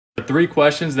3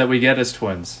 questions that we get as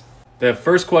twins. The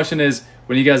first question is,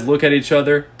 when you guys look at each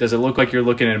other, does it look like you're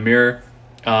looking in a mirror?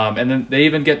 And then they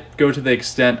even go to the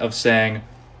extent of saying,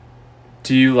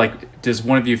 does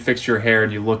one of you fix your hair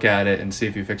and you look at it and see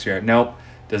if you fix your hair? Nope,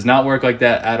 does not work like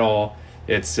that at all.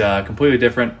 It's completely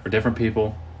different for different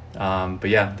people. But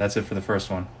yeah, that's it for the first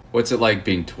one. What's it like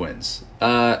being twins?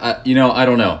 I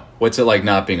don't know. What's it like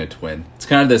not being a twin? It's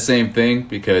kind of the same thing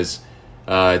because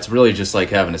it's really just like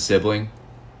having a sibling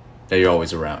that you're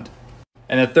always around.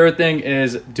 And the third thing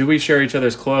is, do we share each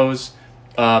other's clothes?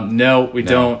 No, we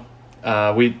don't.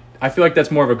 I feel like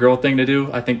that's more of a girl thing to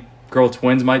do. I think girl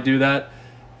twins might do that,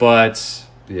 but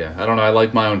yeah, I don't know. I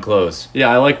like my own clothes. Yeah,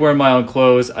 I like wearing my own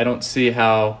clothes. I don't see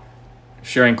how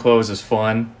sharing clothes is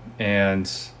fun, and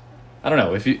I don't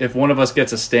know, if one of us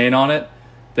gets a stain on it,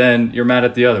 then you're mad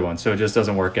at the other one, so it just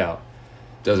doesn't work out.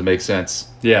 Doesn't make sense.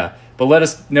 Yeah, but let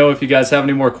us know if you guys have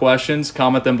any more questions.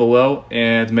 Comment them below,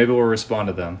 and maybe we'll respond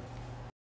to them.